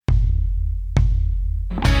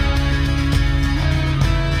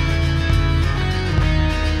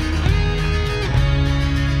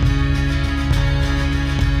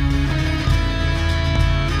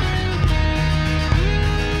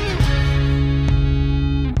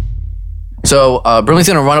So Brimley's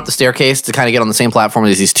going to run up the staircase to kind of get on the same platform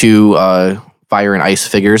as these two fire and ice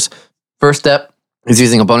figures. First step is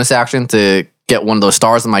using a bonus action to get one of those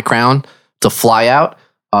stars in my crown to fly out.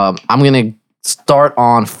 I'm going to start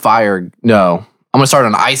on fire. No. I'm going to start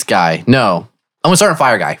on ice guy. No. I'm going to start on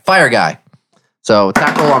fire guy. Fire guy. So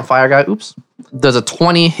tackle on fire guy. Oops. Does a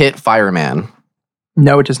 20 hit fireman?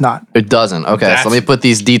 No, it does not. It doesn't. Okay, so let me put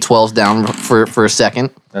these D12s down for a second.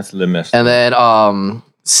 That's limit. And then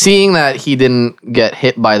seeing that he didn't get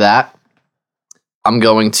hit by that, I'm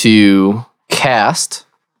going to cast,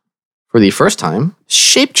 for the first time,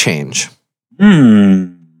 Shape Change.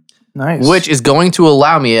 Nice. Which is going to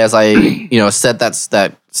allow me, as I set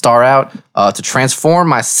that star out, to transform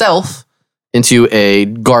myself into a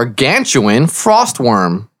gargantuan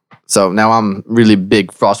frostworm. So now I'm really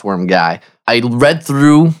big frostworm guy. I read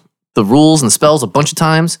through the rules and spells a bunch of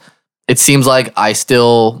times. It seems like I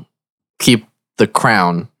still keep the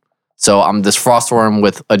crown. So I'm this frostworm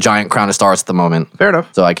with a giant crown of stars at the moment. Fair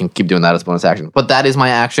enough. So I can keep doing that as a bonus action. But that is my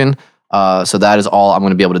action. So that is all I'm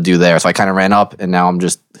going to be able to do there. So I kind of ran up, and now I'm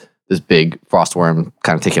just this big frostworm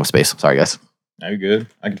kind of taking up space. Sorry, guys. Now you're good.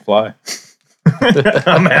 I can fly.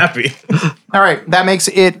 I'm happy. All right, that makes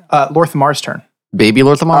it Lorthamar's turn. Baby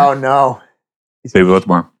Lorthamar? Oh, no. Baby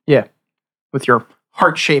Lorthamar. Yeah. With your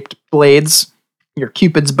heart-shaped blades, your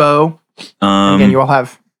Cupid's bow. Again, you all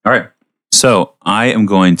have... All right. So I am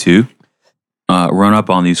going to run up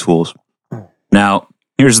on these fools. Now,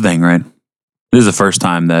 here's the thing, right? This is the first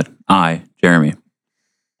time that I, Jeremy,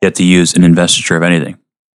 get to use an investiture of anything.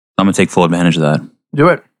 I'm going to take full advantage of that. Do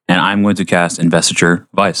it. And I'm going to cast Investiture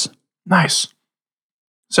Vice. Nice.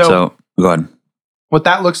 So go ahead. What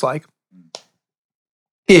that looks like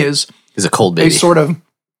is a cold baby. A sort of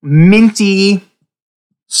minty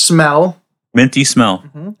smell. Minty smell.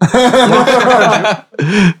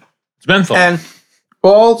 It's menthol. And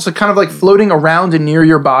so kind of like floating around and near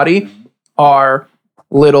your body are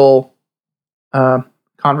little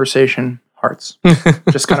conversation hearts.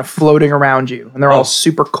 Just kind of floating around you. And they're all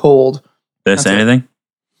super cold. Did I say anything?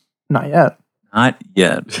 Not yet. Not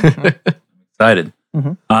yet. Excited.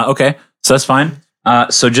 Okay, so that's fine.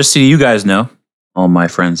 So just so you guys know, all my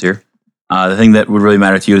friends here, the thing that would really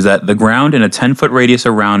matter to you is that the ground in a 10-foot radius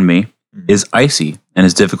around me is icy and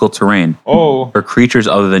is difficult terrain for creatures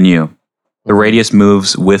other than you. The radius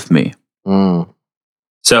moves with me.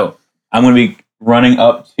 So I'm going to be running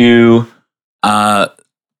up to...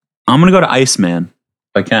 I'm going to go to Iceman,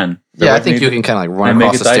 if I can. Yeah, I think you can kind of like run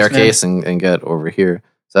across the staircase and get over here.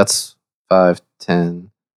 So that's 5, 10,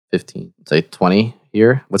 15, say 20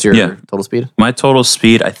 here. What's your total speed? My total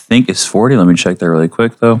speed, I think, is 40. Let me check that really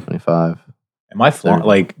quick, though. 25. Am I flying? You're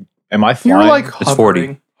like It's hovering.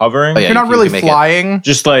 40. Hovering? Oh, yeah, You're not really flying.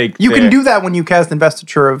 Just like... You can do that when you cast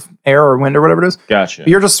Investiture of Air or Wind or whatever it is. Gotcha.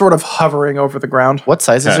 You're just sort of hovering over the ground. What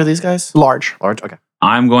sizes are these guys? Large. Large, okay.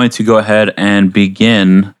 I'm going to go ahead and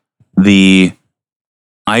begin the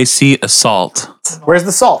Icy Assault. Where's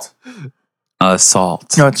the salt?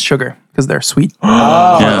 Assault. No, it's sugar because they're sweet.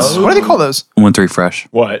 Yes. What do they call those? 1-3 fresh.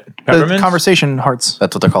 What? The Peppermints? conversation hearts.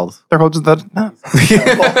 That's what they're called. They're called that. No. You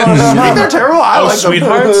think they're terrible? I like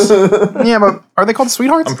sweethearts? them. Yeah, but are they called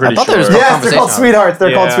sweethearts? I'm pretty thought they sure. were Yes, they're called sweethearts.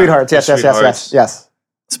 They're called sweethearts. Yes, yes, yes, yes, yes.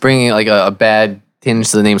 It's bringing like a bad tinge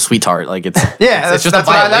to the name Sweetheart. Like it's Yeah, it's just that's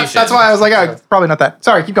a why. violation. That's why I was like, oh, probably not that.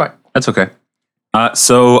 Sorry, keep going. That's okay.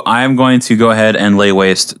 So I'm going to go ahead and lay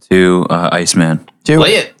waste to Iceman.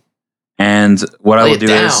 Play it. And what I Lay will it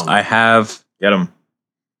do is down. I have... Get him.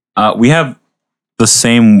 we have the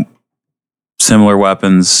similar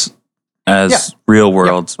weapons as real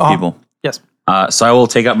world people. Yes. So I will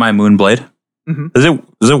take out my Moonblade. Mhm.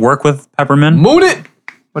 Does it work with Peppermint? Moon it.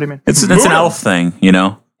 What do you mean? It's an elf thing, you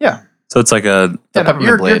know? Yeah. So it's like a... Yeah, no,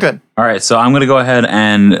 you're good. All right, so I'm going to go ahead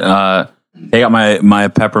and take out my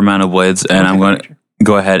Peppermint blades, and I'm going to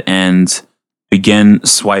go ahead and begin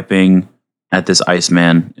swiping at this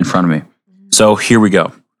Iceman in front of me. So here we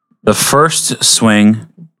go. The first swing,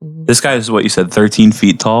 this guy is what you said, 13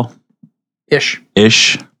 feet tall? Ish.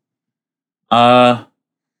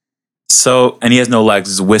 So, and he has no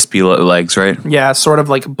legs, it's wispy legs, right? Yeah, sort of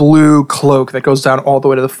like blue cloak that goes down all the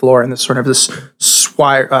way to the floor, and this sort of this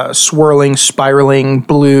swirling, spiraling,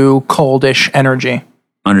 blue, coldish energy.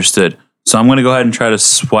 Understood. So I'm going to go ahead and try to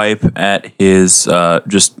swipe at his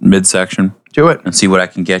just midsection. Do it. And see what I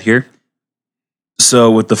can get here.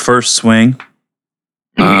 So with the first swing,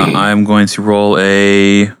 I'm going to roll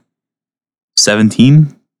a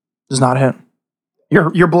 17. Does not hit.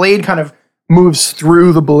 Your blade kind of moves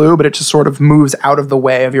through the blue, but it just sort of moves out of the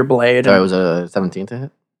way of your blade. Sorry, it was a 17 to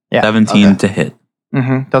hit? Yeah. 17 to hit.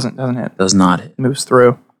 Doesn't hit. Does not hit. Moves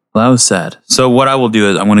through. Well, that was sad. So what I will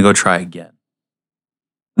do is I'm going to go try again.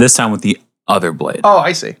 This time with the other blade. Oh,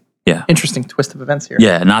 I see. Yeah. Interesting twist of events here.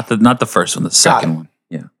 Yeah, not the first one, the second one.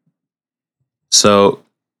 Yeah. So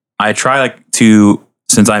I try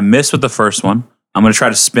since I missed with the first one, I'm going to try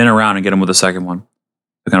to spin around and get him with the second one.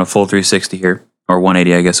 So kind of full 360 here, or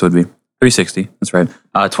 180, I guess it would be. 360, that's right.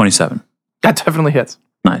 27. That definitely hits.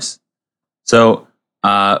 Nice. So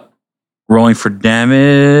rolling for damage.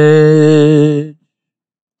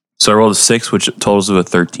 So I rolled a 6, which totals to a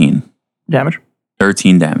 13. Damage.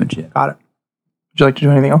 13 damage, yeah. Got it. Would you like to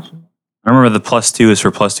do anything else? I remember the +2 is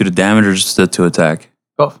for +2 to damage or just to attack?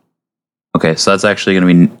 Both. Okay, so that's actually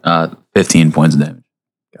going to be 15 points of damage.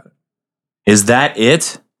 Got it. Is that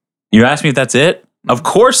it? You asked me if that's it? Of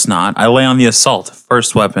course not. I lay on the assault,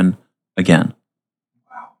 first weapon again.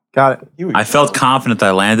 Got it. I felt confident that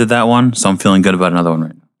I landed that one, so I'm feeling good about another one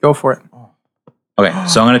right now. Go for it. Okay,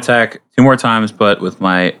 so I'm going to attack 2 more times, but with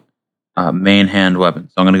my main hand weapon.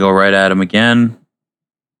 So I'm going to go right at him again.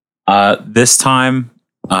 This time,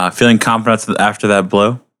 feeling confident after that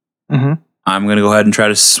blow, Mm-hmm. I'm going to go ahead and try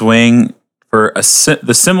to swing for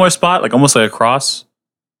the similar spot, like almost like a cross.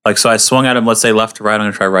 Like, so I swung at him, let's say left to right. I'm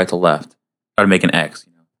going to try right to left. Try to make an X.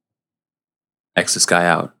 X this guy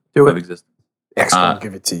out. Do of it. existence. X gonna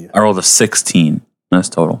give it to you. I rolled a 16. That's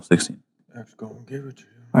total, 16. X gonna give it to you.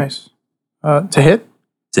 Nice. To hit?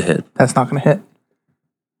 To hit. That's not going to hit.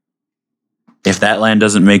 If that land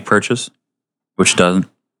doesn't make purchase, which it doesn't,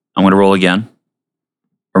 I'm going to roll again.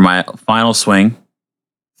 For my final swing,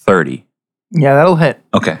 30. Yeah, that'll hit.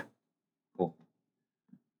 Okay. Cool.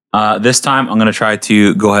 This time, I'm going to try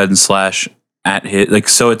to go ahead and slash at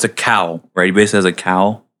his... so it's a cowl, right? He basically has a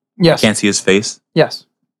cowl. Yes. Can't see his face. Yes.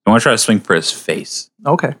 I want to try to swing for his face.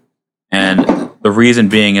 Okay. And the reason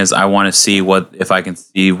being is I want to see if I can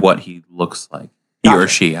see what he looks like. He or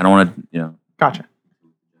she. I don't want to, Gotcha.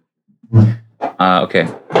 Okay.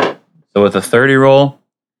 So with a 30 roll,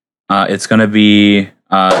 it's going to be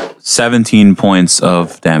 17 points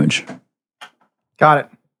of damage. Got it.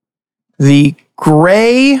 The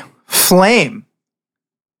gray flame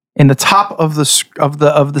in the top of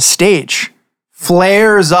the stage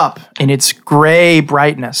flares up in its gray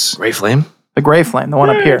brightness. Gray flame. The gray flame, the one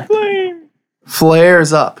up here,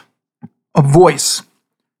 flares up. A voice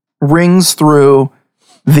rings through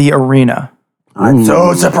the arena. I'm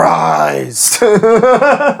so surprised.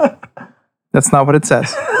 That's not what it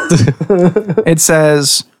says. It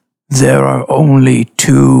says, there are only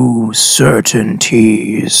 2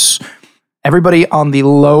 certainties. Everybody on the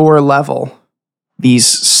lower level, these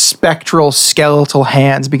spectral skeletal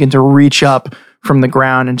hands begin to reach up from the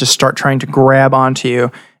ground and just start trying to grab onto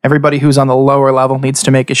you. Everybody who's on the lower level needs to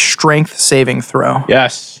make a strength saving throw.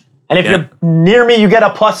 Yes. And if you're near me, you get a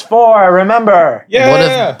 +4, remember. Yeah. What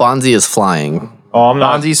if Bonzi is flying? Oh, I'm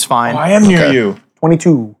not. Bonzi's fine. Oh, I am near Okay. you.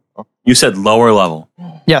 22. You said lower level.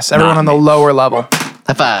 Yes, everyone Not on the lower level.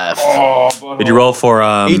 High five. Oh, Did you roll for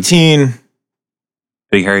 18.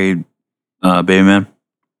 Big Hairy Baby Man?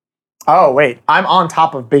 Oh, wait. I'm on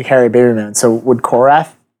top of Big Hairy Baby Man. So would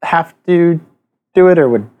Korath have to do it, or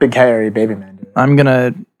would Big Hairy Baby Man do it? I'm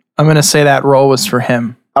gonna say that roll was for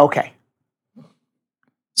him. Okay.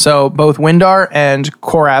 So both Windar and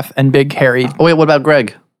Korath and Big Harry. Oh wait, what about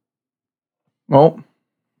Greg? Oh,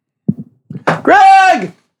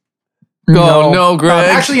 Greg! No, Greg.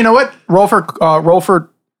 actually, you know what? Roll for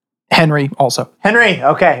Henry also. Henry.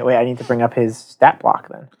 Okay. Wait, I need to bring up his stat block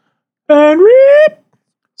then.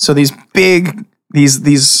 So these big,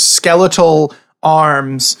 these skeletal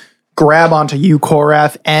arms grab onto you,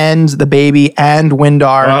 Korath, and the baby, and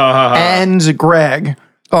Windar, and Greg.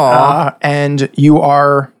 And you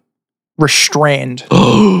are restrained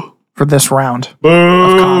for this round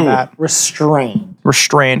of combat.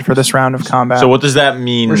 Restrained for this round of combat. So what does that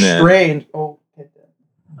mean then? Restrained. Oh,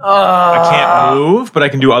 I can't move, but I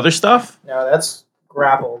can do other stuff? no, that's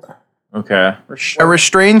grappled. Okay. A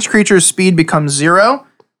restrained creature's speed becomes 0,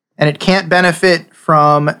 and it can't benefit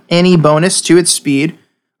from any bonus to its speed.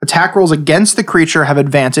 Attack rolls against the creature have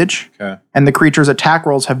advantage, Okay. and the creature's attack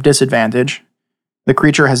rolls have disadvantage. The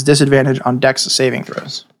creature has disadvantage on Dex saving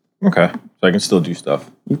throws. Okay. So I can still do stuff.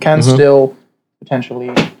 You can still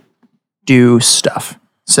potentially do stuff.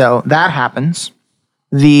 So that happens.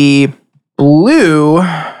 The blue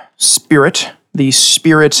spirit, the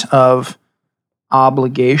spirit of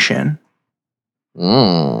obligation,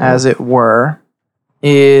 as it were,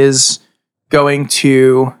 is going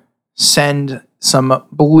to send some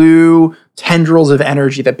blue tendrils of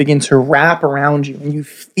energy that begin to wrap around you. And you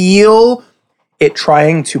feel it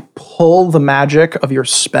trying to pull the magic of your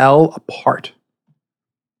spell apart.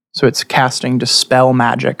 So it's casting dispel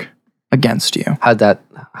magic against you. How'd that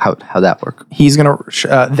work?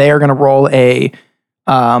 They are gonna roll a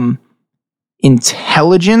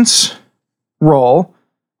intelligence roll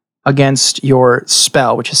against your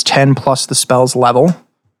spell, which is 10 plus the spell's level.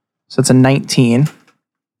 So it's a 19.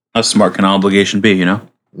 How smart can obligation be, you know?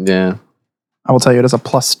 Yeah. I will tell you it is a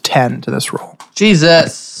plus 10 to this roll.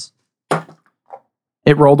 Jesus.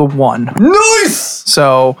 It rolled a 1. Nice.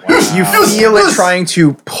 So you feel it trying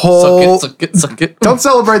to pull. Suck it. Don't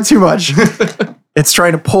celebrate too much. It's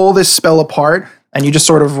trying to pull this spell apart, and you just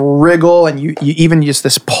sort of wriggle, and you even just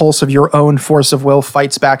this pulse of your own force of will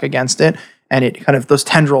fights back against it, and it kind of those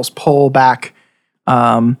tendrils pull back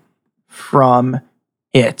from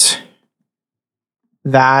it.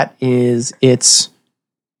 That is its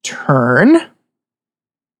turn.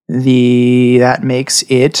 That makes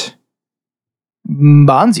it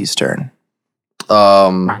Bonzi's turn.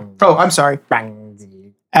 Oh, I'm sorry.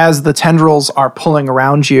 As the tendrils are pulling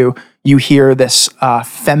around you, you hear this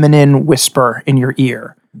feminine whisper in your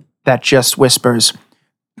ear that just whispers,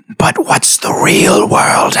 "But what's the real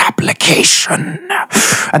world application?"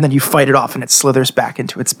 And then you fight it off and it slithers back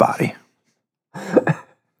into its body.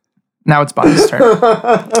 Now it's Bonnie's turn.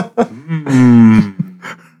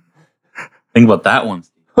 Think about that one.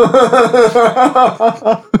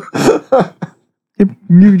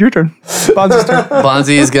 Your turn. Bonzi's turn.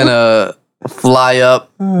 Bonzi's gonna fly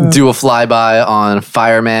up, do a flyby on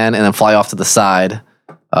Fireman, and then fly off to the side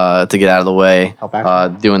to get out of the way. Help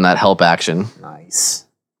action. Doing that help action. Nice.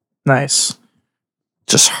 Nice.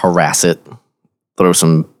 Just harass it. Throw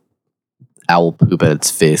some owl poop at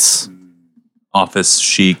its face. Office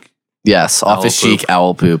chic. Yes, office Owl chic poop.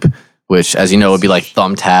 owl poop, which, as you know, would be like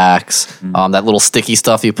thumbtacks. That little sticky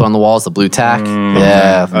stuff you put on the walls, the blue tack.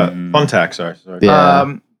 Yeah. Fun tack, sorry.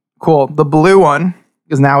 Yeah. Cool. The blue one,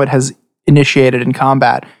 because now it has initiated in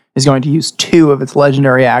combat, is going to use 2 of its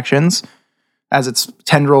legendary actions as its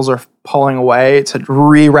tendrils are pulling away to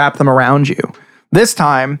re-wrap them around you. This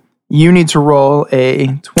time, you need to roll a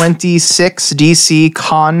 26 DC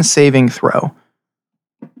con saving throw,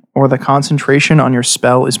 or the concentration on your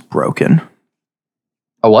spell is broken.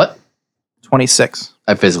 A what? 26.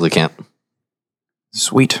 I physically can't.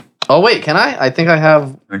 Sweet. Oh, wait, can I? I think I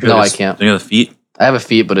have. No, I can't. Do you know the feet? I have a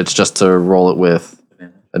feat, but it's just to roll it with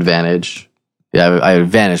advantage. Yeah, I have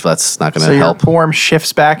advantage, but that's not going So to your help. form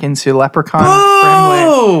shifts back into leprechaun friendly.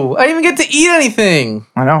 Oh! I didn't even get to eat anything.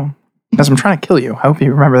 I know. Because I'm trying to kill you. I hope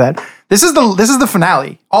you remember that. This is the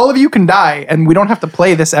finale. All of you can die, and we don't have to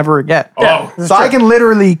play this ever again. Oh, So I can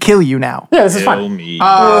literally kill you now. Yeah, this is kill fun. me.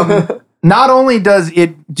 Not only does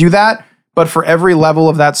it do that, but for every level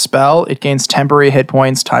of that spell, it gains temporary hit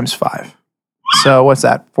points times 5. So what's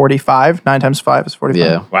that? 45? 9 times 5 is 45.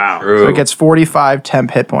 Yeah. Wow. So it gets 45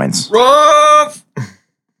 temp hit points. Rough.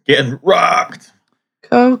 Getting rocked.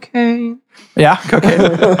 Cocaine. Yeah, okay.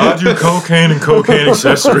 I do cocaine and cocaine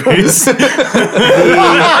accessories. King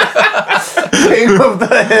of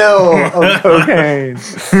the hill of cocaine.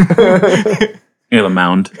 You have a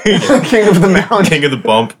mound. King of the mountain. King of the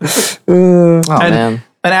bump. Oh, man.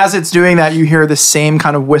 And as it's doing that, you hear the same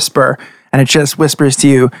kind of whisper, and it just whispers to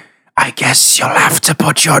you, "I guess you'll have to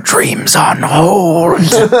put your dreams on hold."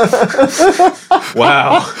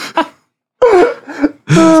 Wow.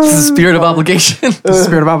 It's the spirit of obligation.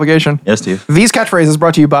 Spirit of obligation. Yes, Steve. These catchphrases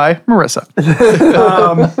brought to you by Marissa.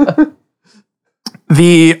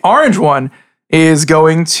 The orange one is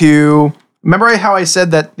going to... Remember how I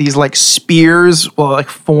said that these like spears will like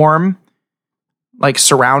form like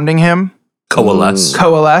surrounding him? Coalesce.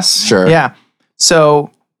 Coalesce? Sure. Yeah.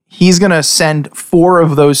 So he's going to send 4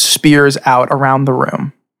 of those spears out around the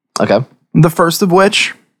room. Okay. The first of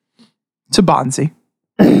which to Bonzi.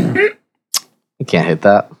 You can't hit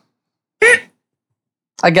that.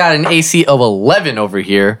 I got an AC of 11 over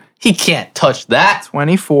here. He can't touch that.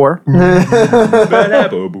 24. I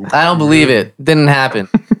don't believe it. Didn't happen.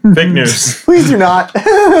 Fake news. Please do not.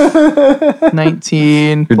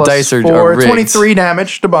 19 Your plus dice are 4. rigged. 23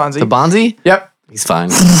 damage to Bonzi. The Bonzi? Yep. He's fine.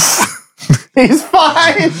 He's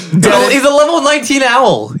fine. He's a level 19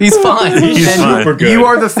 owl. He's fine. He's And super good. you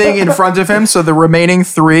are the thing in front of him, so the remaining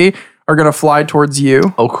 3 are going to fly towards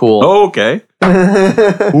you. Oh, cool. Oh, okay.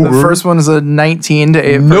 The first one is a 19 to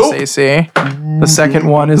 8 Nope. versus AC. The second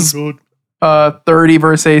one is 30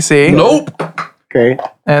 versus AC. Nope. Great.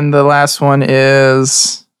 And the last one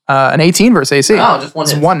is an 18 versus AC. Oh, just one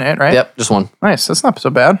It's hit. 1 hit, right? Yep, just one. Nice. That's not so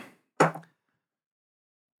bad.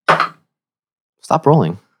 Stop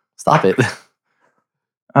rolling. Stop it.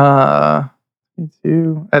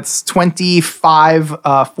 2. That's 25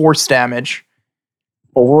 force damage.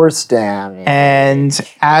 Force damage. And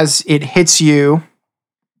as it hits you,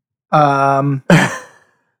 Let's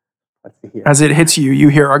see here. you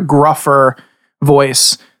hear a gruffer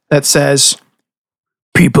voice that says,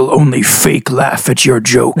 People only fake laugh at your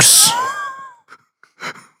jokes.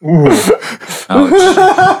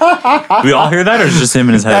 Ouch. We all hear that, or is it just him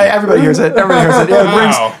in his head? Everybody hears it. Everybody hears it.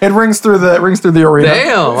 Yeah, it rings through the arena.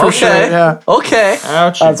 Damn. For Okay. sure, yeah. Okay.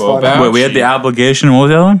 Ouchie, That's Bob. funny. Wait, we had the obligation. What was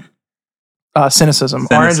the other one? Cynicism.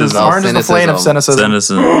 Orange is Cynicism. the flame of cynicism.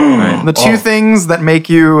 Cynicism. Right. The two things that make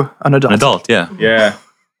you an adult. An adult, yeah. Yeah.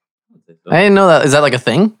 I didn't know that. Is that like a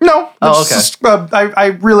thing? No. Oh, it's just,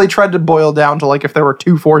 I really tried to boil down to like if there were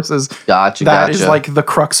two forces. Gotcha. That is like the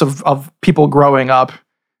crux of people growing up.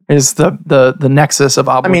 Is the nexus of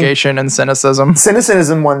obligation and cynicism.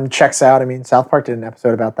 Cynicism one checks out. I mean, South Park did an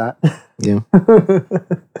episode about that. Yeah. All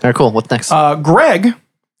right. Cool. What's next? Greg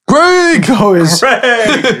goes.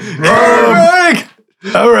 Greg.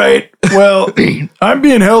 All right. Well, I'm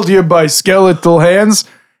being held here by skeletal hands,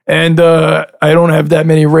 and I don't have that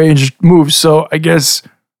many ranged moves, so I guess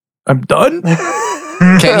I'm done.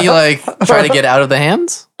 Can you like try to get out of the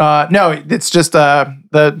hands? No, it's just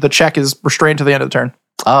the check is restrained to the end of the turn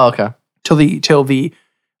Oh, okay. till the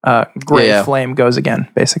gray Yeah. flame goes again.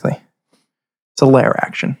 Basically, it's a lair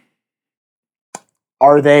action.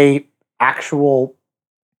 Are they actual?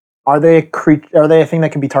 Are they a creature? Are they a thing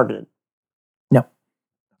that can be targeted?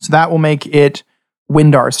 So that will make it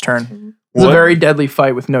Windar's turn. It's a What? very deadly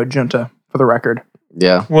fight with no Junta, for the record.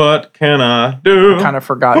 Yeah. What can I do? Kind of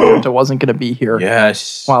forgot Junta wasn't going to be here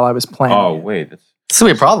Yes. while I was playing. Oh, wait. This is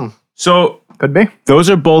gonna be a problem. So Could be. those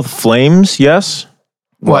are both flames, yes?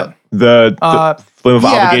 What? The flame of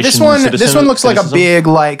Yeah, obligation. this one looks like a cynicism? big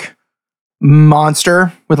like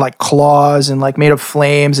monster with like claws and like made of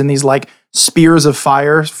flames and these like spears of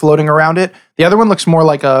fire floating around it. The other one looks more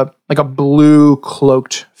like a blue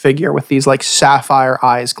cloaked figure with these like sapphire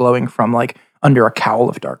eyes glowing from like under a cowl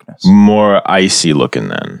of darkness. more icy looking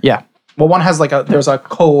then. Yeah. Well, one has like there's a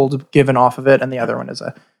cold given off of it, and the other one is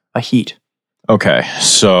a heat. Okay,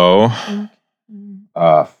 so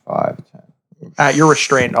 5, 10. You're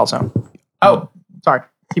restrained also. Oh, sorry.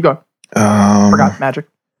 Keep going. Forgot magic.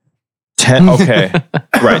 10. Okay,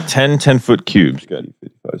 right. 10 foot cubes. Got it.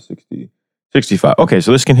 55, 60, 65. Okay,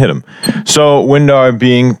 so this can hit him. So Windar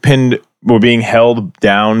being pinned or being held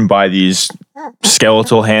down by these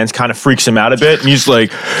skeletal hands kind of freaks him out a bit, and he's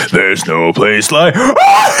like, "There's no place like,"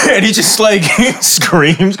 and he just like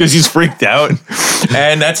screams because he's freaked out,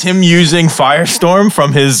 and that's him using Firestorm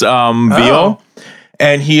from his Veal,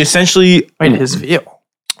 and he essentially. Wait, his veal.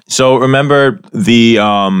 So remember the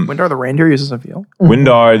Windar the reindeer uses a veal.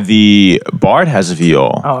 Windar the Bard has a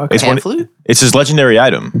Veal. Oh, okay. It's Pan flute? It's his legendary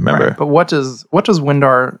item. Remember, Right. But what does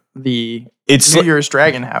Windar the It's New Year's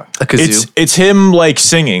dragon have? A kazoo. it's him like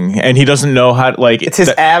singing, and he doesn't know how to like. It's his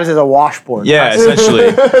abs as a washboard. Yeah, essentially.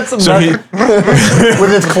 It's So he, with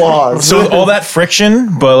his claws. so all that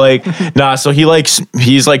friction, but like nah. So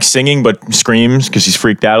he's like singing, but screams because he's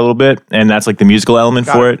freaked out a little bit, and that's like the musical element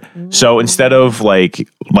for it. So instead of like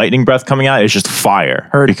lightning breath coming out, it's just fire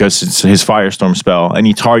Heard. because it's his firestorm spell, and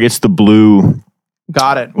he targets the blue.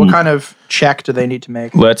 Got it. What kind of check do they need to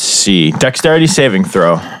make? Let's see, dexterity saving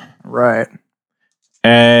throw. Right.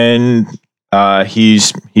 And he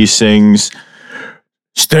sings,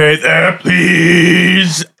 "Stay there,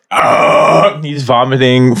 please." He's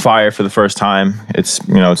vomiting fire for the first time. It's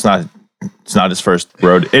it's not his first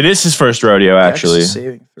rodeo. It is his first rodeo actually. Dex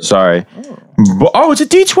saving throw. Sorry. Oh, it's a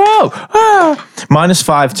D12.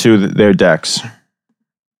 -5 to their dex.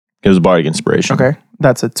 Gives a bardic inspiration. Okay.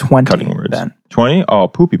 That's a 20 Cutting words. then. 20? Oh,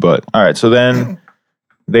 poopy butt. All right, so then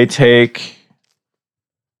they take.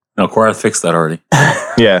 No, Korath fixed that already.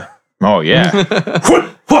 Yeah. Oh yeah.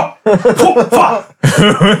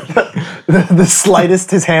 The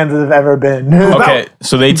slightest his hands have ever been. Okay,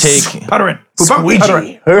 so they take. Putter in.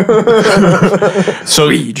 Squeegee. So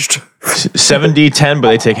 7d10, but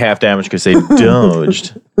they take half damage because they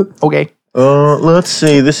dodged. Okay. Let's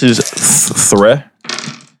see. This is 3,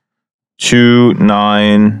 2,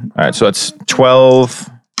 9. All right, so that's 12.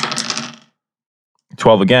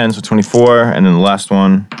 12 again, so 24, and then the last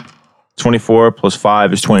one, 24 plus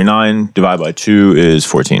 5 is 29. Divide by 2 is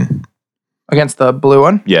 14. Against the blue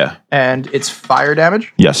one. Yeah. And it's fire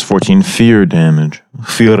damage. Yes, 14 fear damage.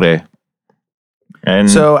 Fear. And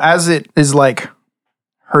So as it is like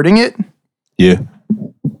hurting it, yeah.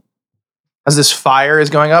 as this fire is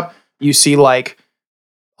going up, you see like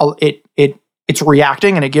it's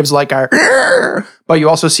reacting and it gives like a, but you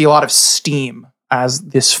also see a lot of steam as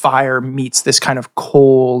this fire meets this kind of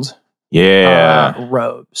cold Yeah.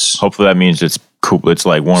 robes. Hopefully that means it's cool. It's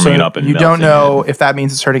like warming it up and you don't melting know it. if that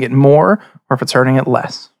means it's hurting it more or if it's hurting it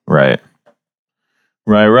less. Right.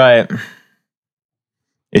 Right.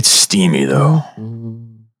 It's steamy though.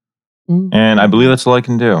 And I believe that's all I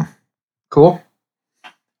can do. Cool.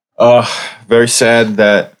 Very sad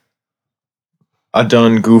that I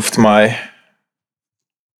done goofed my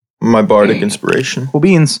bardic inspiration. Cool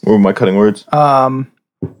beans. Or my cutting words.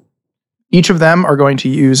 Each of them are going to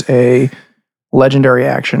use a legendary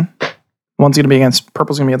action. One's going to be against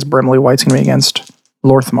purple's going to be against Brimley. White's going to be against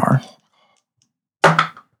Lorthmar.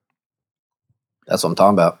 That's what I'm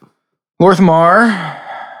talking about. Lorthmar,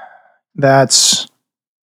 that's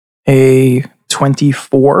a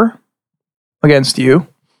 24 against you.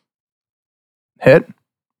 Hit.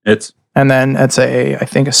 It's And then it's I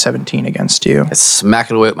think a 17 against you. I smack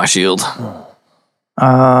it away with my shield.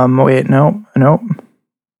 Wait, nope.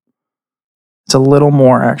 It's a little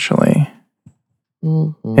more actually.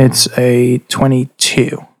 It's a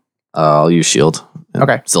 22. I'll use shield.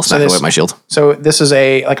 Okay. Still So smack it this- away with my shield. So this is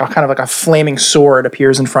a kind of like a flaming sword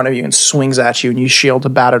appears in front of you and swings at you, and you shield to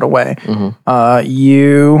bat it away.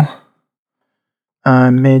 You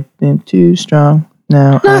made it too strong.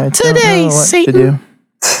 Now I don't know what to do.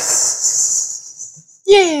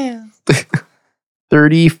 Yeah.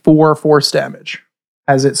 34 force damage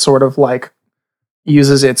as it sort of like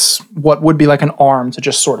uses its what would be like an arm to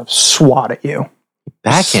just sort of swat at you.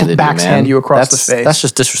 Backhanded Backhand man. you across That's- the face. That's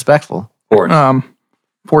just disrespectful.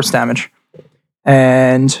 Force damage.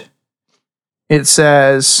 And it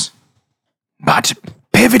says, but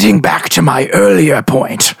pivoting back to my earlier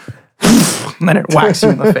point. And then it whacks you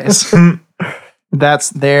in the face. That's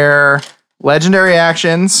their legendary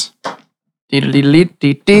actions.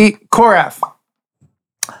 Korath.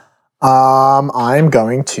 I'm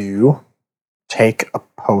going to take a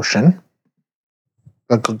potion.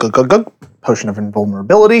 Potion of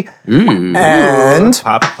invulnerability. Ooh. And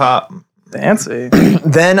Pop. Fancy.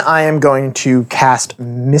 then I am going to cast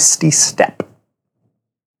Misty Step.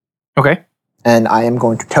 Okay. And I am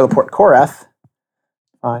going to teleport Korath.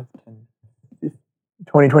 5, 10, 15,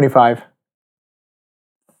 20, 25,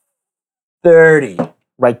 30.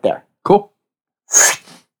 Right there. Cool.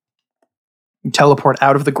 You teleport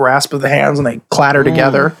out of the grasp of the hands and they clatter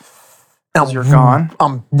together as you're gone.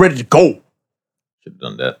 I'm ready to go. Should have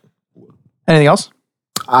done that. Anything else?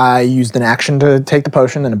 I used an action to take the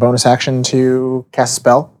potion and a bonus action to cast a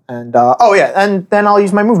spell. And and then I'll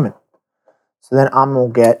use my movement. So then I'm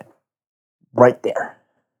gonna get right there.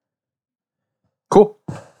 Cool.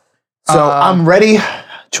 So I'm ready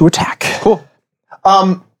to attack. Cool.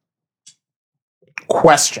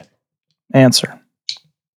 Question. Answer.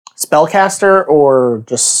 Spellcaster or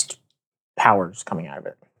just powers coming out of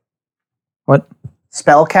it? What?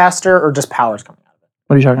 Spellcaster or just powers coming out of it?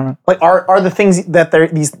 What are you talking about? Like are the things that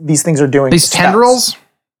these things are doing These spells? tendrils,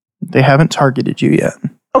 they haven't targeted you yet.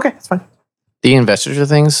 Okay, that's fine. The investiture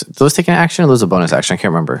things, those take an action or those a bonus action? I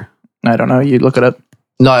can't remember. I don't know. You look it up.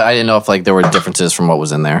 No, I didn't know if like there were differences from what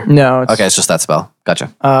was in there. No. It's, Okay, it's just that spell.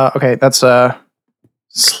 Gotcha. Okay, that's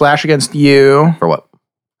slash against you. For what?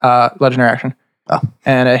 Legendary action. Oh.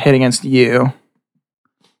 And a hit against you.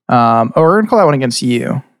 We're gonna call that one against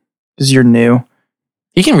you because you're new.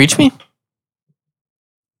 He can reach me?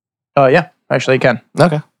 Yeah, actually, you can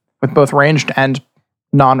Okay. with both ranged and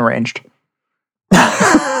non-ranged.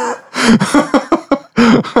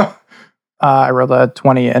 I rolled a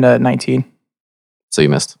 20 and a 19. So you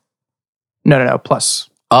missed. No. Plus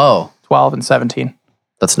Oh, 12 and 17.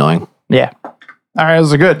 that's annoying. Yeah. All right, it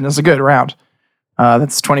was a good round.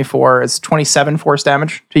 That's 24. It's 27 force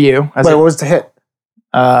damage to you. As Wait, what was the hit?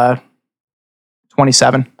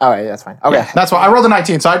 27. All right, that's fine. Okay. Yeah, that's why I rolled a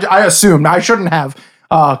 19. So I assumed I shouldn't have,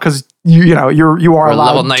 because you are We're allowed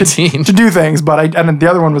level 19. to do things. But and then the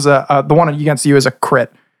other one was the one against you is a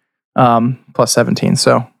crit, plus 17.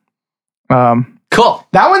 So, Cool.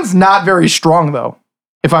 that one's not very strong though.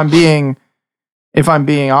 If I'm being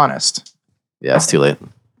honest. Yeah, it's too late.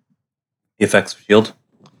 The effects of shield.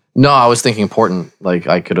 No, I was thinking important. Like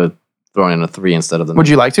I could have thrown in a 3 instead of the Would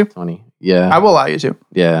you like to? 20. Yeah. I will allow you to.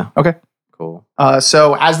 Yeah. Okay. Cool.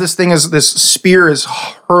 So as this spear is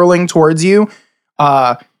hurling towards you,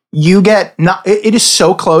 you get it is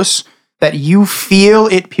so close that you feel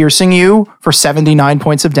it piercing you for 79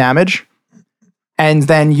 points of damage. And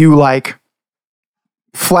then you like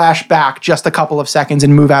flash back just a couple of seconds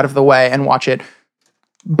and move out of the way and watch it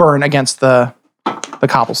burn against the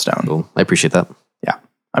cobblestone. Cool. I appreciate that. Yeah.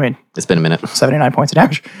 I mean, It's been a minute. 79 points of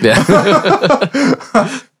damage. Yeah.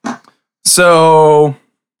 So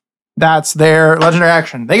that's their legendary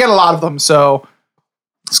action. They get a lot of them, so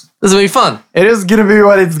This is gonna be fun. it is gonna be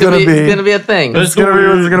what it's gonna be. It's gonna be a thing. It's gonna be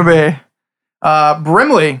what it's gonna be.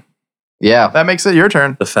 Brimley, Yeah. that makes it your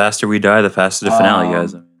turn. The faster we die, the faster the finale,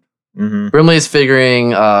 guys. Mm-hmm. Brimley's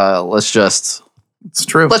figuring. Let's just It's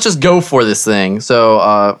true. go for this thing.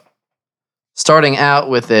 So starting out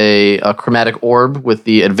with a chromatic orb with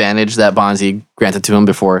the advantage that Bonzi granted to him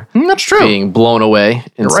before That's true. being blown away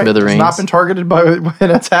in You're right. It's smithereens. not been targeted by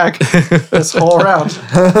an attack this whole round.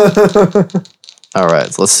 All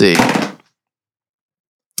right, so let's see.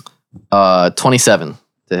 27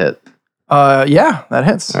 to hit. Yeah, that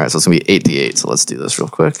hits. All right, so it's gonna be 8d8. So let's do this real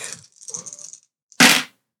quick.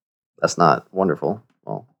 That's not wonderful.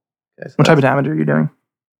 Well, okay. So What type of damage are you doing?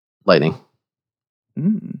 lightning?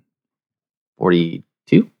 Mm.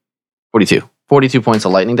 42. 42 points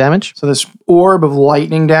of lightning damage. So this orb of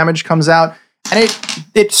lightning damage comes out, and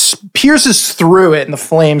it pierces through it, and the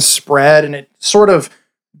flames spread, and it sort of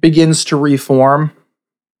begins to reform.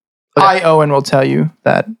 Okay. I, Owen, will tell you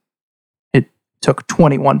that it took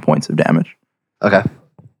 21 points of damage. Okay.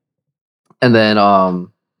 And then I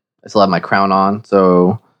still have my crown on,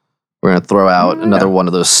 so we're gonna throw out another one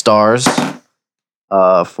of those stars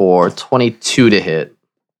for 22 to hit.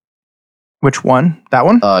 Which one? That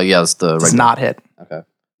one? Yeah, that's the Does regular. not hit. Okay.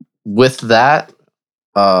 With that,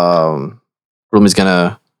 Rumi's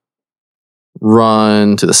gonna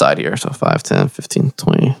run to the side here. So 5, 10, 15,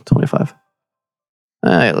 20, 25.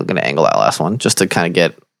 I'm gonna angle that last one just to kind of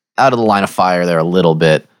get out of the line of fire there a little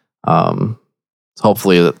bit. So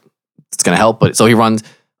hopefully it's gonna help. But so he runs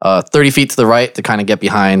 30 feet to the right to kind of get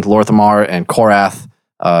behind Lorthamar and Korath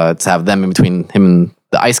to have them in between him and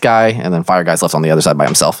the ice guy, and then fire guy's left on the other side by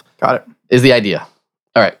himself. Got it. Is the idea.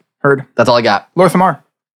 All right. Heard. That's all I got. Lorthamar. All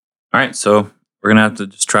right, so we're gonna have to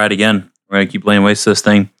just try it again. We're gonna keep laying waste to this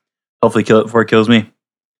thing. Hopefully, kill it before it kills me.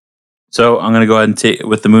 So I'm gonna go ahead and take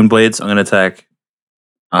with the moon blades. I'm gonna attack.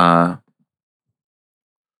 5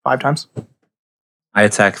 times. I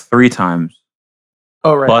attack 3 times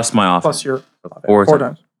Oh, right. plus my offense. Plus your Four 4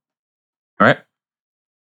 times. times. All right.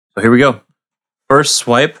 So here we go. First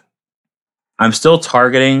swipe. I'm still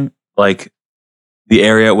targeting like the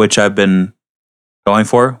area at which I've been going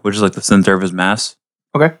for, which is like the center of his mass.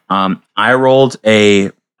 Okay. I rolled a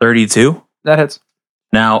 32. That hits.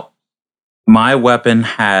 Now, my weapon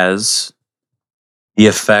has the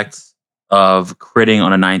effect of critting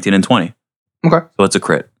on a 19 and 20. Okay. So it's a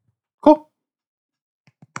crit. Cool.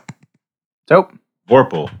 Dope.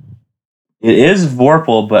 Vorpal. It is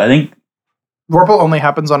Vorpal, but I think Vorpal only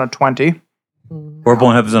happens on a 20. Vorpal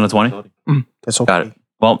only happens on a 20. That's okay. Got it.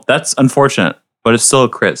 Well, that's unfortunate, but it's still a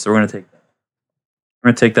crit, so we're gonna take that. We're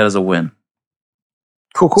gonna take that as a win.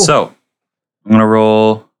 Cool. So I'm gonna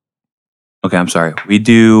roll. Okay, I'm sorry. We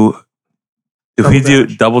do. If Double we do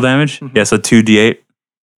damage. double damage, Mhm. yeah, so 2d8,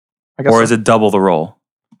 I guess or so. is it double the roll?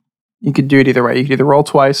 You could do it either way. You could either roll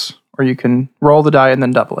twice, or you can roll the die and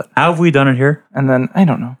then double it. How have we done it here? And then, I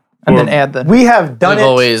don't know. And then add the We have done We've it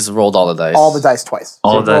always rolled all the dice. all the dice twice.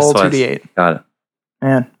 All of that's roll twice. 2d8. Got it.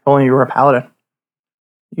 Man, if only you were a paladin.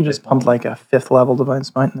 You just pumped like a 5th level Divine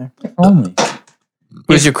Smite in there. Only.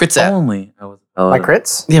 Where's your crits at? Only I was a My paladin.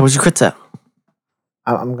 crits? Yeah, where's your crits at?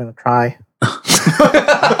 I'm going to try.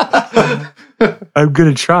 I'm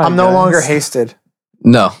gonna try. I'm no longer hasted.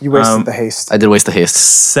 No, You wasted the haste. I did waste the haste.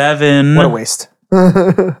 7. What a waste.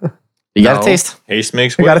 You You got No. a taste? Haste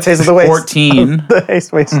makes got a waste. taste of the waste. 14 The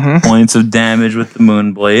haste waste. points of damage with the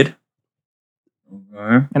moon blade.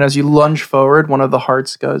 Okay. And as you lunge forward, one of the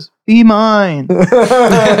hearts goes, "Be mine."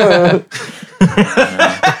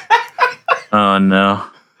 Oh no!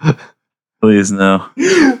 Please no!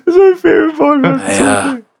 It's my favorite part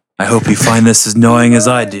of I hope you find this as annoying as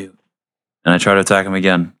I do. And I try to attack him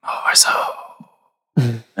again. Oh, so.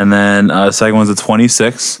 And then the second one's a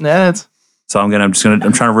 26. Yeah, it's So I'm trying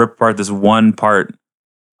to rip apart this one part.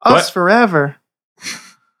 us What? forever.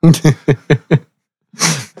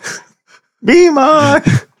 Be mine.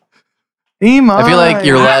 Be mine. I feel like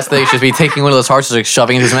your last thing should be taking one of those hearts and like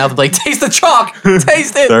shoving it in his mouth and be like, taste the chalk!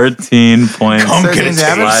 Taste it! 13 points. Come get a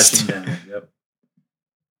slashing damage. Yep.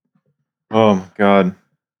 Oh my god.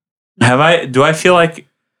 Do I feel like,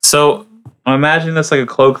 so I'm imagining this like a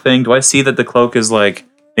cloak thing. Do I see that the cloak is like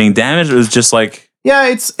being damaged, or is it just like, Yeah,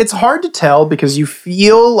 it's hard to tell because you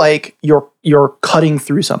feel like you're cutting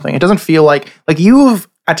through something. It doesn't feel like you've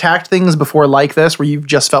attacked things before like this where you've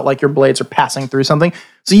just felt like your blades are passing through something.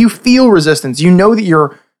 So you feel resistance. You know that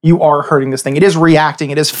you are hurting this thing. It is reacting.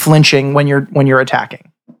 It is flinching when you're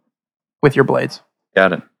attacking with your blades.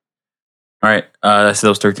 got it. All right. I see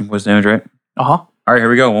those 13 points damage, right? Uh-huh. All right, here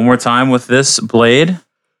we go. One more time with this blade.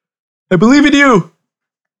 I believe in you.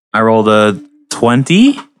 I rolled a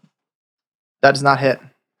 20. That does not hit.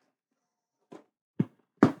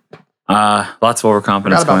 Lots of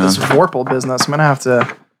overconfidence Forgot about going this on. Vorpal business. I'm gonna have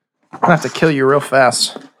to kill you real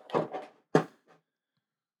fast.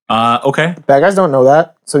 Okay. Bad guys don't know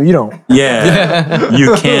that, so you don't. Yeah.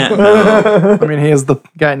 You can't. No. I mean, he is the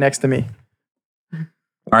guy next to me.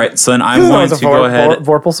 All right, so then I'm going to go ahead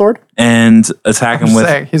Vorpal sword. and attack him with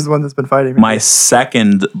Saying, he's the one that's been fighting me. my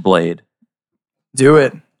second blade. Do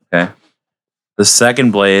it. Okay. The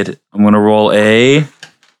second blade, I'm going to roll a,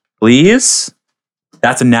 please.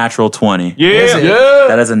 That's a natural 20. Is it?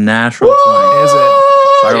 That is a natural 20. Is it?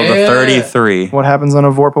 So I rolled a 33. What happens on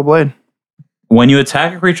a Vorpal blade? When you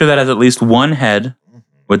attack a creature that has at least one head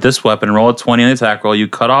with this weapon and roll a 20 on the attack roll, you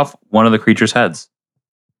cut off one of the creature's heads.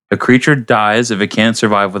 The creature dies if it can't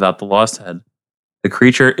survive without the lost head. The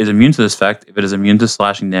creature is immune to this effect if it is immune to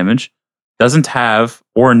slashing damage, doesn't have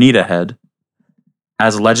or need a head,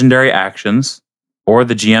 has legendary actions, or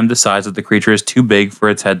the GM decides that the creature is too big for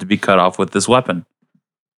its head to be cut off with this weapon.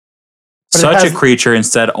 But it Such has- a creature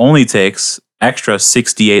instead only takes extra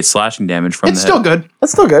 68 slashing damage from It's the still head. good.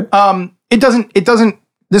 That's still good. It doesn't.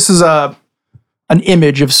 This is an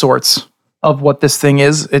image of sorts of what this thing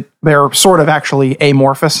is. They're sort of actually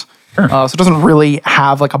amorphous. Sure. So it doesn't really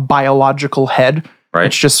have like a biological head. Right.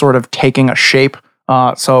 It's just sort of taking a shape.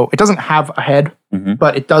 So it doesn't have a head, Mhm.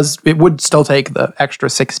 but it would still take the extra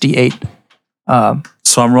 68.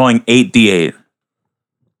 So I'm rolling 8d8.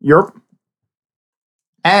 Yerp.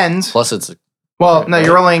 And Plus, it's well, no,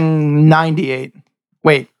 you're rolling 98.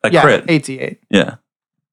 Wait, A yeah, crit. 88. Yeah.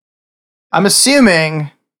 I'm assuming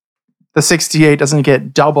the 68 doesn't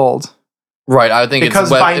get doubled right. I think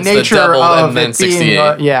because it's by it's nature the double of and then it being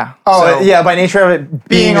 68. yeah. Oh, So yeah. By nature of it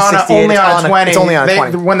being a on 68, only it's on a 20. It's only on a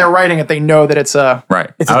 20. When they're writing it, they know that it's a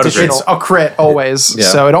Right. It's I would agree. additional. it's a crit always. Yeah.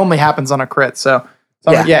 So it only happens on a crit. So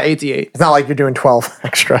Yeah. 88. It's not like you're doing 12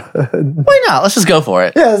 extra. Why not? Let's just go for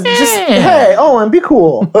it. Yeah, it's just hey, Owen, be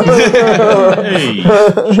cool.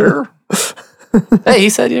 Sure. Hey, he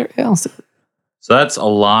said you're. Yeah, let's do it. So that's a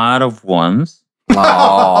lot of ones.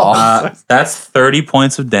 Aw. That's 30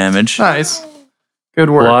 points of damage. Nice. Good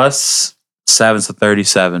work. Plus 7, so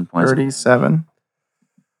 37 points. 37.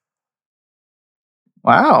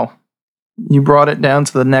 Wow. You brought it down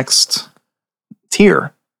to the next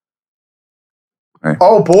tier.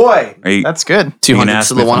 Oh boy. Are you, That's good. You can 200s ask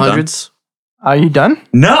to me the if I'm done? 100s. Are you done?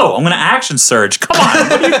 no, I'm going to action surge. Come on.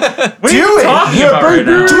 What are you, what are you it. talking Yeah, about right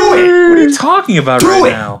now? do it. What are you talking about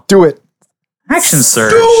right now? Do it. Action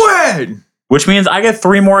surge. it! Which means I get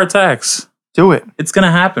 3 more attacks. Do it. It's going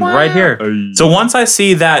to happen right here. So once I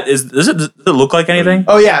see that, does it look like anything?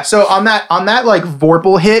 Oh yeah. So on that like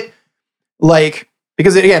Vorpal hit, like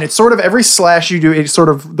because it's sort of every slash you do, it sort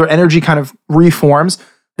of their energy kind of reforms.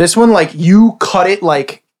 This one, like you cut it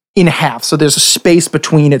like in half, so there's a space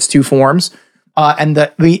between its two forms, and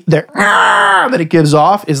the that it gives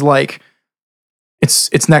off is like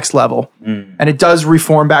it's next level, and it does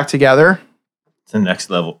reform back together. It's the next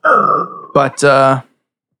level. But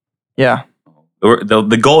yeah,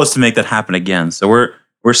 The goal is to make that happen again. So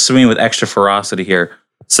we're swinging with extra ferocity here.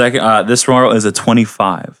 Second, this roll is a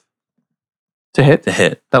 25 to hit, to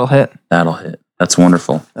hit. that'll hit. That'll hit. That's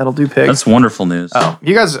wonderful. That'll do pig. That's wonderful news. Oh,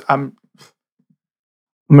 you guys, I'm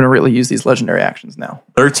gonna really use these legendary actions now.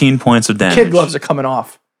 13 points of damage. Kid gloves are coming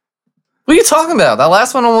off. What are you talking about? That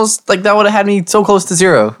last one almost like that would have had me so close to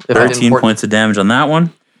 0. If I didn't 13 port- points of damage on that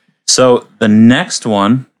one. So the next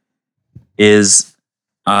one is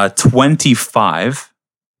 25.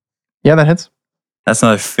 Yeah, that hits. That's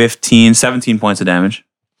another 17 points of damage.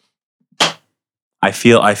 I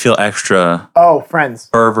feel extra Oh, friends.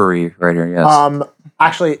 fervory right here. Yes.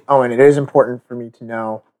 Actually, Owen, it is important for me to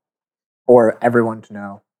know, or everyone to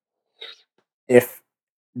know, if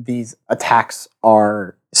these attacks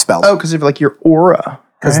are spells. Oh, because of like your aura.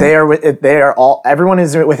 Because right? they are all. Everyone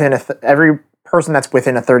is within every person that's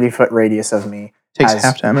within a 30-foot radius of me Takes has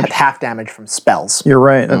half damage. Half damage from spells. You're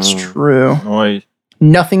right. That's true. Noise.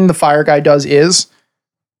 Nothing the fire guy does is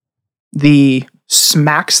the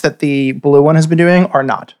smacks that the blue one has been doing are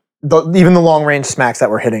not. Even the long range smacks that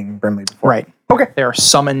were hitting Brimley before. Right. Okay. They are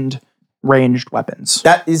summoned ranged weapons.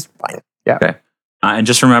 That is fine. Okay. And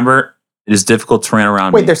just remember, it is difficult to run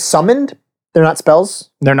around. Wait, me. they're summoned? They're not spells?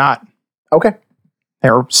 They're not. Okay,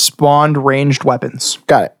 They're spawned ranged weapons.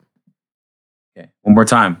 got it. Okay. One more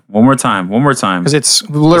time. Because it's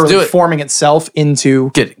literally do it. forming itself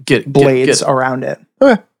into Get it, blades around it.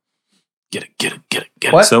 Get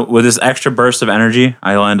it. What? So with this extra burst of energy,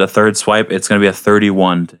 I land a third swipe. It's going to be a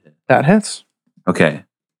 31 to hit. That hits. Okay.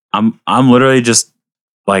 I'm literally just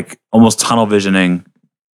like almost tunnel visioning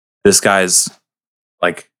this guy's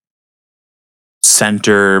like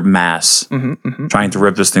center mass, trying to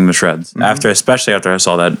rip this thing to shreds. Especially after I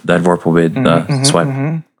saw that Vorpal blade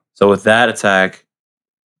swipe. So with that attack,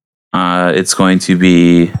 it's going to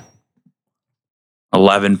be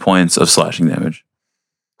 11 points of slashing damage.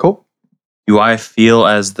 Cool. Do I feel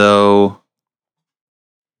as though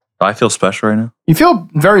Do I feel special right now? You feel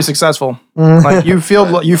very successful. Like you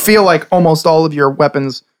feel like almost all of your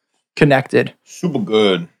weapons connected. Super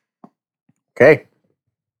good. Okay.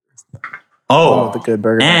 Oh, The good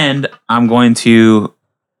burger. and I'm going to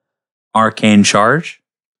arcane charge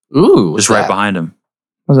Ooh, just right behind him.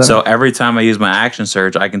 What does that So every time I use my action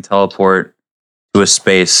surge, I can teleport to a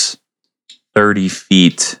space 30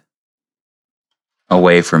 feet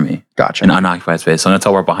away from me, Gotcha. an unoccupied space. So I'm going to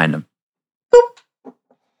teleport behind him.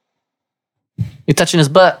 You touching his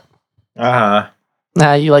butt? Uh-huh.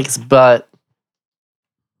 Nah, you like his butt.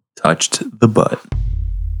 Touched the butt.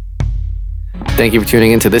 Thank you for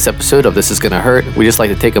tuning into this episode of This Is Gonna Hurt. We just like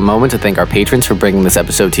to take a moment to thank our patrons for bringing this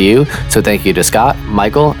episode to you. So thank you to Scott,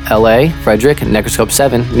 Michael, LA, Frederick, Necroscope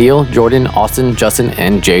 7, Neil, Jordan, Austin, Justin,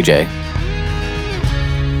 and JJ.